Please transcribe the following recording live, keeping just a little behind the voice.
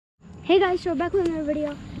Hey guys, so we're back with another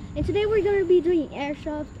video, and today we're going to be doing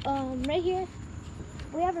airsoft. Right here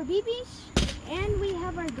we have our BBs and we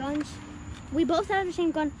have our guns. We both have the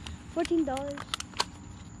same gun, $14.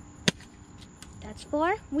 That's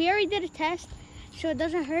 4. We already did a test, so it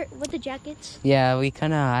doesn't hurt with the jackets. Yeah, we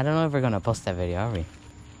kind of, I don't know if we're going to post that video, are we?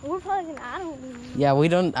 We're probably gonna, I don't know. Yeah, we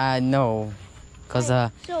don't, know. Because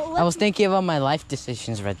so I was thinking about my life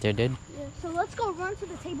decisions right there, dude. Yeah, so let's go run to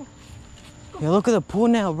the table. Yeah, look at the pool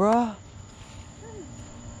now, bro.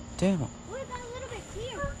 Damn. Look, it got a little bit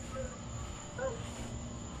clear.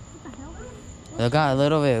 What the hell? It got a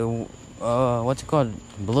little bit, what's it called?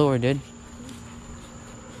 Bluer, dude.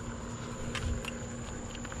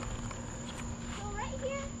 So right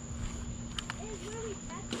here is where we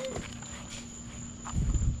tested.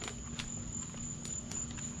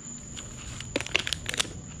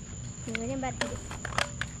 Okay, we're getting back to this.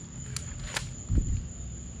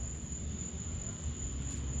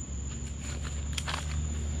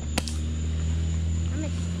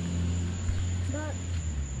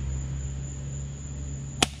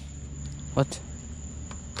 What?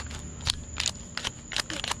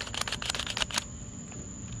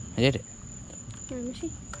 I did it. Here, let me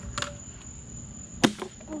see.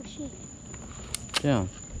 Oh shit. Yeah.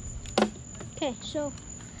 Okay, so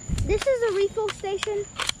this is a refill station.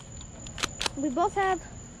 We both have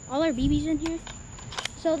all our BBs in here.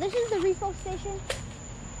 So this is the refill station.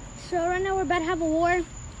 So right now we're about to have a war.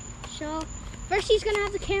 So first he's gonna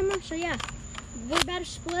have the camera. So yeah, we're about to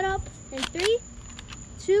split up in 3,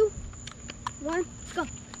 2, 1, let's go.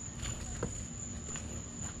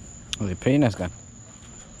 Oh, a pretty nice gun.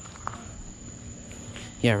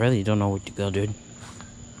 Yeah, I really don't know where to go, dude.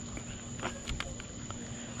 I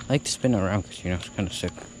like to spin around because, you know, it's kind of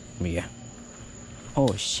sick. But yeah.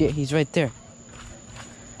 Oh, shit, he's right there.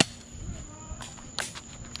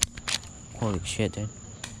 Holy shit, dude.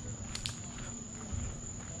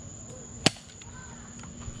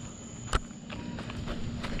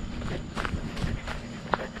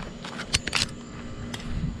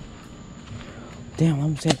 Damn,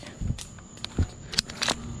 I'm sick.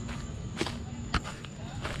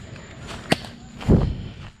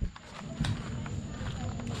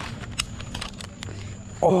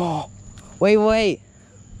 Oh, wait.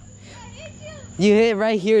 You hit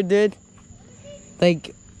right here, dude.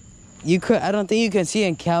 Like, you could, I don't think you can see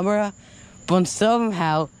in camera, but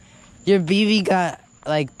somehow your BB got,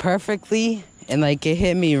 like, perfectly, and, like, it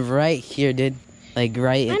hit me right here, dude. Like,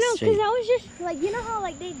 right in I know, straight. because I was just, like, you know how,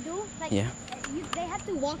 like, they do? Like, yeah. They have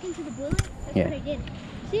to walk into the bullet. That's Yeah. what I did.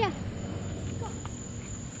 So, yeah. Go.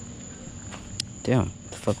 Damn,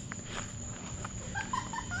 the fuck.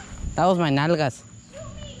 That was my nalgas.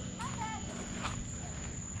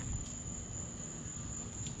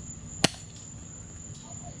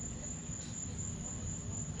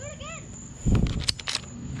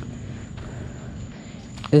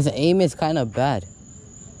 This aim is kind of bad.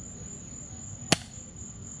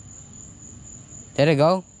 Did it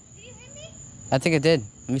go? Did you hit me? I think it did.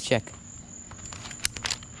 Let me check.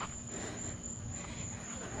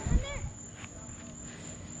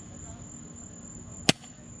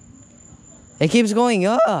 It keeps going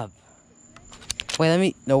up. Wait, let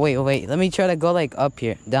me, no, wait. Let me try to go like up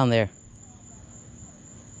here, down there.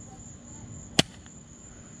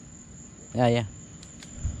 Yeah.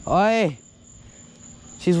 Oi!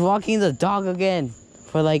 She's walking the dog again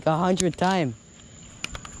for like 100 times.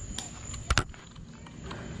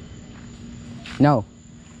 No.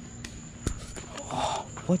 Oh,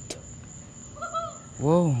 what?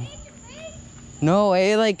 Whoa. No,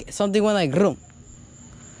 it like, something went like, room.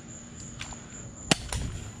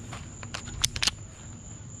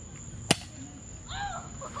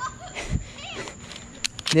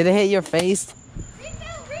 Did it hit your face?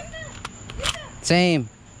 Same.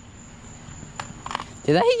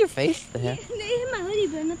 Did that hit your face? The hell? It hit my hoodie,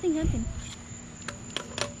 but nothing happened.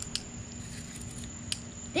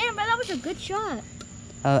 Damn, bro, that was a good shot.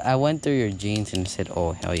 I went through your jeans and said,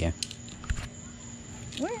 oh, hell yeah.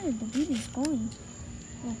 Where are the BBs going?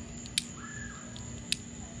 Oh.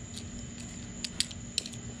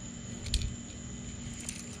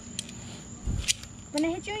 When I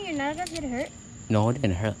hit you in your nalgas, did it hurt? No, it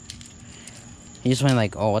didn't hurt. He just went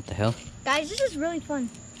like, oh, what the hell? Guys, this is really fun.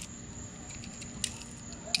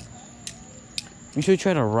 You should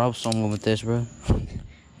try to rob someone with this, bro.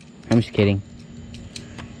 I'm just kidding.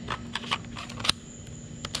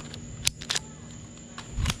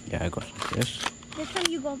 Yeah, I got some of this. This time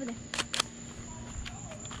you go over there.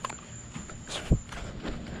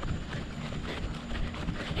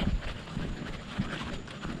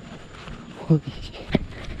 Holy shit.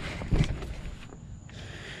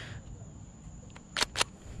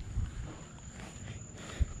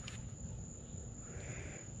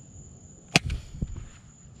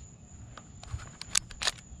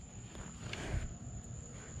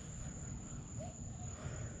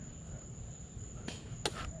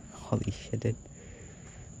 Holy shit, dude.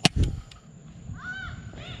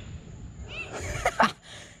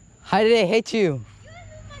 How did it hit you?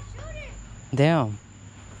 Damn.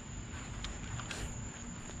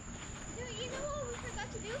 Dude, you know what we forgot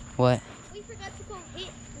to do? What? We forgot to go hit.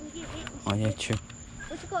 We get hit. Oh yeah, true.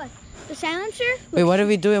 What's it called? The silencer? Wait, what if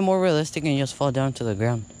we do it more realistic and you just fall down to the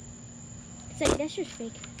ground? It's like, that's just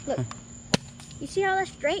fake. Look. You see how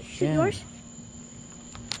that's straight? Shoot Yeah. yours.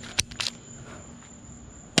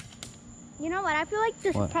 You know what? I feel like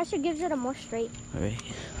the What? suppressor gives it a more straight. Alright.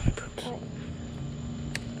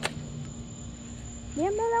 Yeah,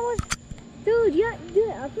 man, that was... Dude, yeah, dude,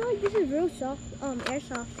 I feel like this is real soft,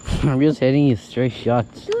 airsoft. I'm just hitting you straight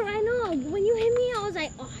shots. Dude, I know. When you hit me, I was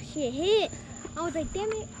like, oh, shit, hit. I was like, damn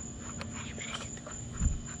it.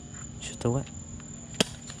 Shoot the what?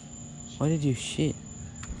 Why did you shit?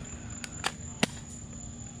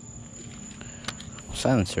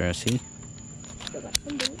 Silencer, I see.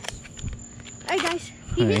 Alright, guys.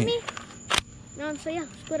 You hit Alright. me? So yeah,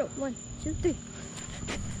 split up. 1, 2, 3.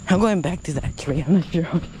 I'm going back to that tree. I'm not sure.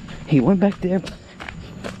 He went back there.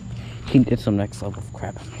 He did some next level of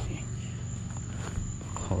crap.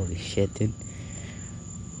 Holy shit, dude.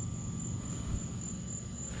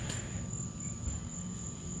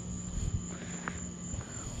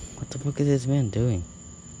 What the fuck is this man doing?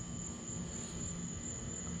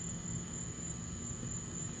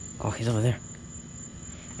 Oh, he's over there.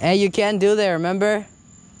 Hey, you can't do that, remember?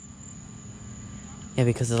 Yeah,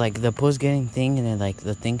 because it's like the post getting thing and then like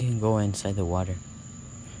the thing can go inside the water.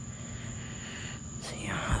 So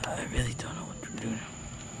yeah, I really don't know what to do.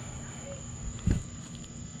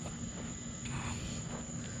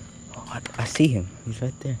 Oh, I see him. He's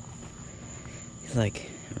right there. He's like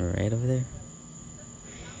right over there.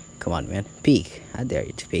 Come on, man. Peek. I dare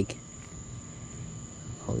you to peek.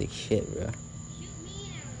 Holy shit, bro. Shoot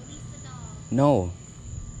me and release the dog. No.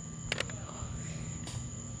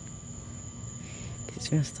 It's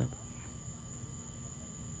gonna stop.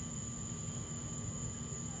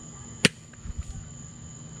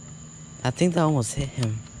 I think that almost hit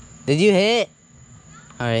him. Did you hit?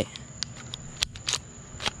 Alright.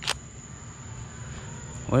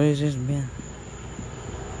 Where is this man?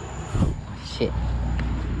 Oh, shit.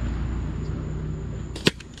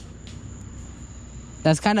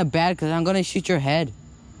 That's kind of bad because I'm gonna shoot your head.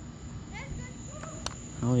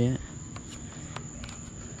 Oh, yeah.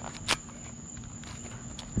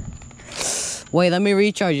 Wait, let me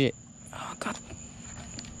recharge it. Oh, God.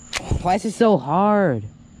 Why is it so hard?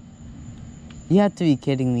 You have to be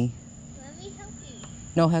kidding me. Let me help you.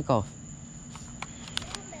 No, heck off.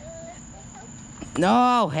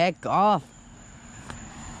 No, heck off.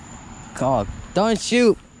 God, don't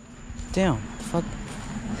shoot. Damn, fuck.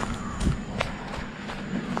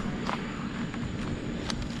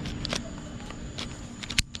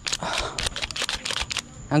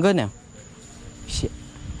 I'm good now. Shit.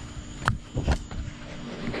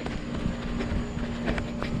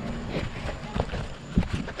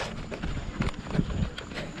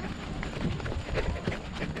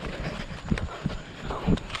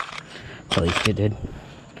 Holy shit, dude.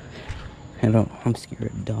 I'm scared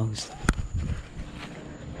of dogs.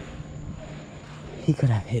 He could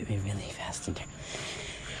have hit me really fast in there.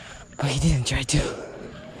 But he didn't try to.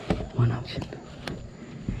 One option.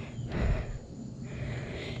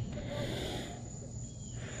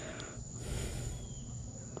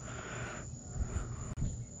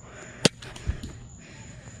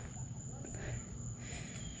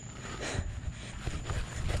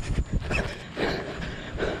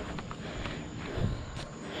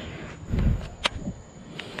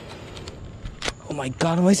 Oh my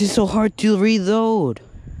God, why is it so hard to reload?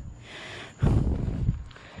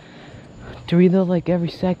 To reload like every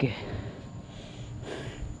second.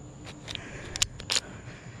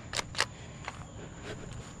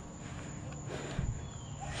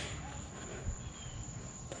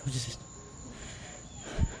 What is this?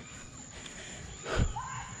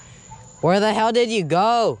 Where the hell did you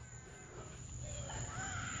go?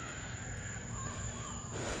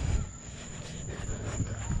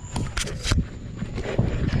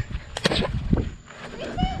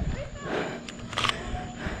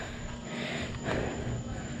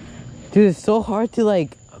 Dude, it's so hard to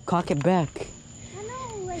like cock it back. I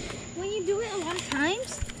know, like when you do it a lot of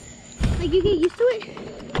times, like you get used to it.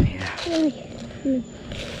 Yeah. Really.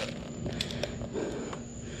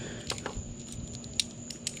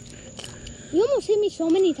 You almost hit me so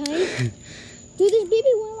many times. Dude, this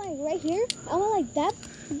baby went like right here. I went like that,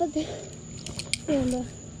 but the, yeah,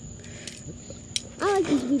 I like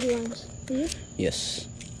these baby ones. Do you? Yes.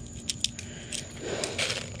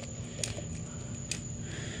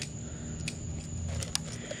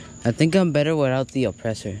 I think I'm better without the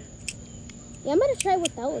oppressor. Yeah, I'm gonna try it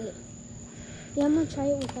without it. Yeah, I'm gonna try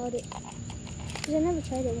it without it. Because I never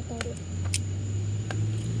tried it without it.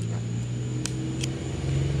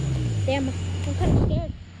 Damn, I'm kind of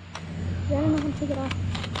scared. Yeah, I don't know how to take it off.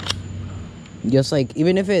 Just like,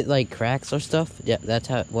 even if it like cracks or stuff, yeah, that's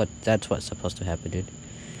what's supposed to happen, dude.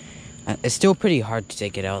 It's still pretty hard to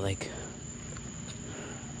take it out, like.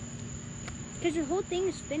 Because your whole thing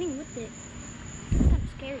is spinning with it. It's kind of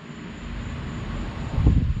scary.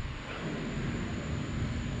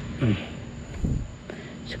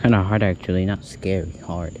 It's kind of hard, actually, not scary,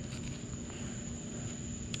 hard.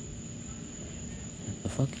 What the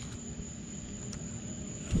fuck?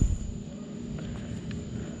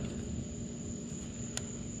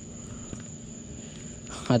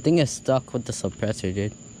 I think it's stuck with the suppressor,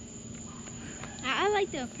 dude. I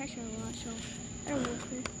like the pressure a lot, so I don't know.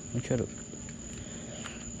 Let me try to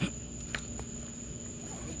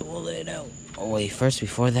pull it out. Oh wait, first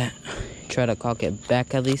before that, try to cock it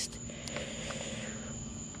back at least.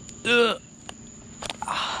 Ugh.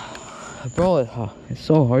 Bro, it's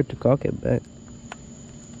so hard to cock it back.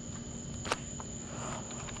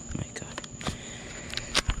 Oh my god.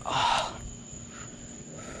 Oh.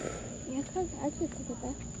 Yeah, I could take it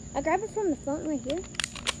back. I grab it from the front right here.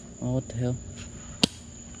 Oh, what the hell?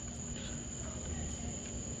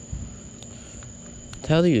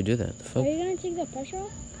 How do you do that? The fuck? Are you gonna take the pressure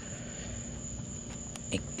off?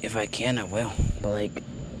 If I can, I will. But like,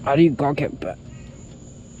 how do you cock it back?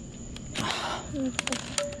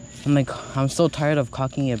 I'm so tired of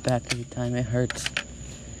cocking it back every time. It hurts.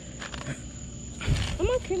 I'm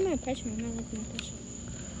gonna keep my pressure. I'm not liking my pressure.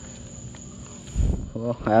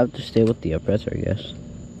 Well, I have to stay with the oppressor, I guess.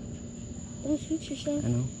 Don't shoot yourself. I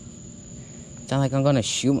know. It's not like I'm gonna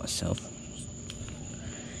shoot myself.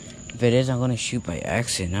 If it is, I'm gonna shoot by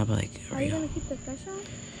accident. I'll be like, are you gonna keep the pressure on?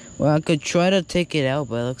 well, I could try to take it out,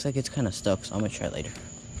 but it looks like it's kind of stuck, so I'm gonna try later.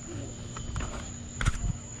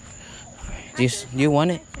 Do you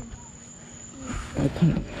want it? I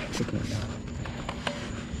can't take it out.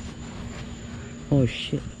 Oh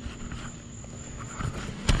shit.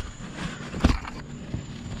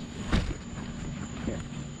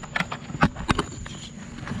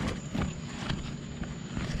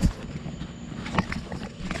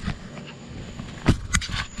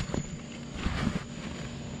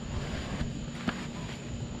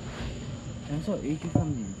 I'm so itchy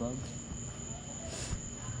from these bugs.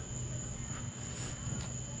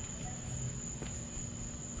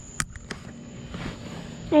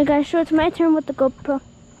 Hey guys, so it's my turn with the GoPro.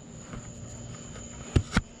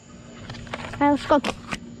 Alright, let's go.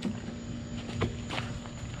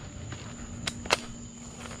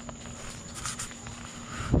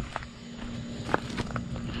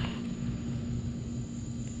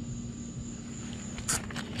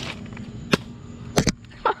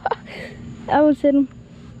 I almost hit him.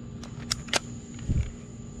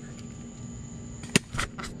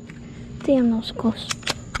 Damn, that was close.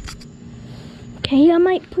 Okay, I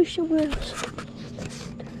might push the wheels.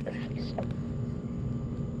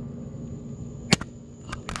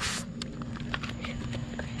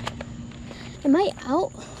 Am I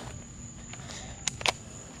out?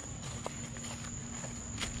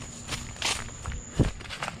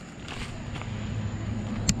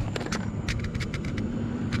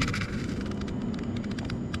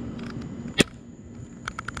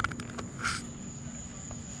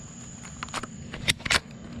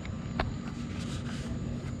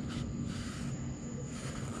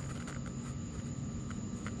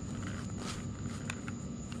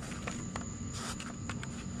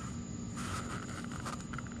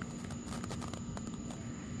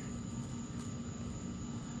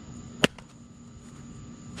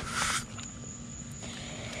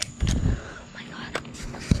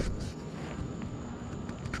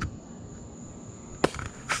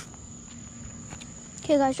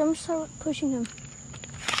 Okay guys, I'm gonna start pushing him.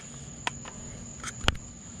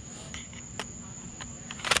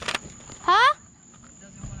 Huh?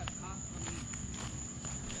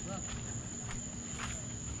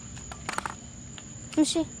 Let me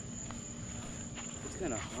see. It's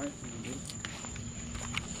kind of hard for me, dude.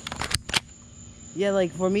 Yeah,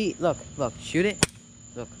 like for me, look, shoot it.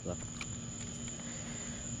 Look.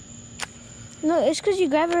 No, it's because you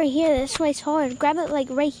grab it right here. That's why it's hard. Grab it like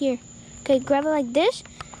right here. Okay, grab it like this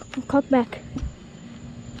and cock back.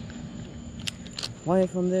 Why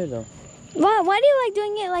from there though? Why do you like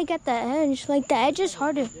doing it like at the edge? Like the edge is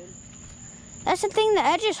harder. That's the thing, the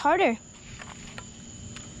edge is harder.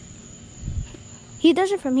 He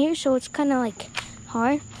does it from here, so it's kind of like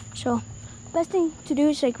hard. So best thing to do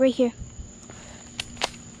is like right here.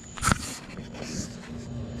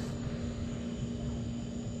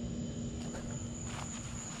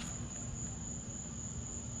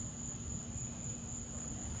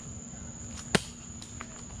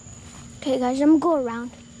 Okay, guys, I'm gonna go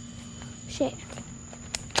around. Shit.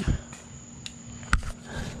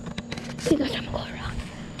 Okay, guys, I'm gonna go around.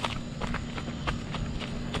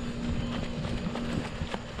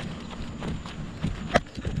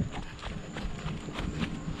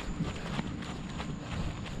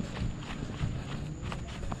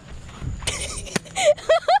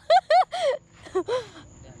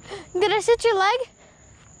 Did I sit your leg?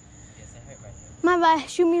 Yes, I hurt right here. My bad.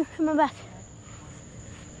 Shoot me in my back.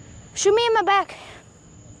 Shoot me in my back.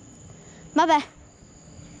 My bad.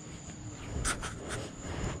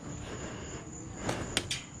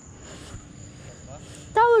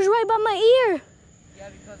 That was right by my ear. Yeah,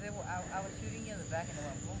 because I was shooting you in the back and it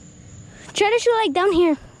went boom. Try to shoot like down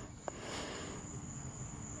here.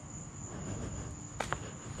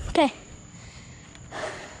 Okay.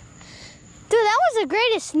 Dude, that was the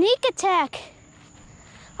greatest sneak attack.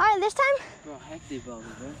 All right, this time, Bro, heck they bro.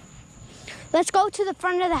 let's go to the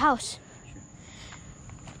front of the house.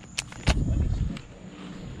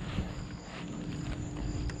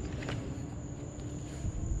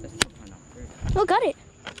 Oh, got it.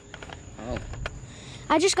 Oh.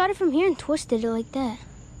 I just got it from here and twisted it like that.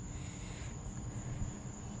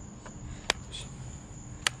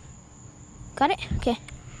 Got it? Okay.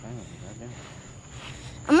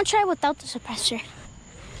 I'm gonna try without the suppressor.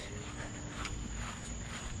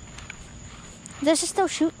 Does it still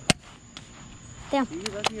shoot? Damn. You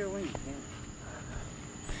left your wing.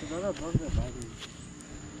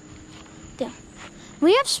 Damn.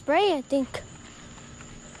 We have spray, I think.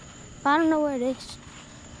 But I don't know where it is.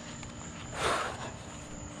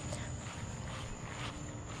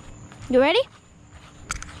 You ready?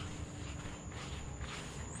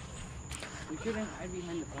 You shouldn't hide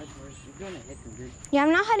behind the car first. You're gonna hit them, dude. Yeah,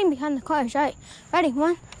 I'm not hiding behind the cars. All right. Ready?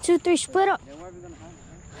 1, 2, 3, split up. Then where are we gonna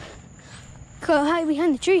hide? Go hide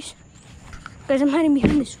behind the trees. Because I'm hiding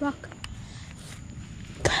behind this rock.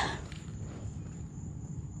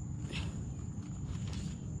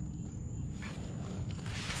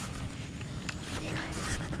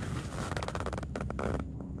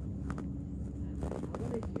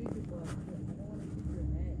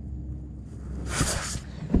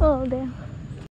 Oh, damn.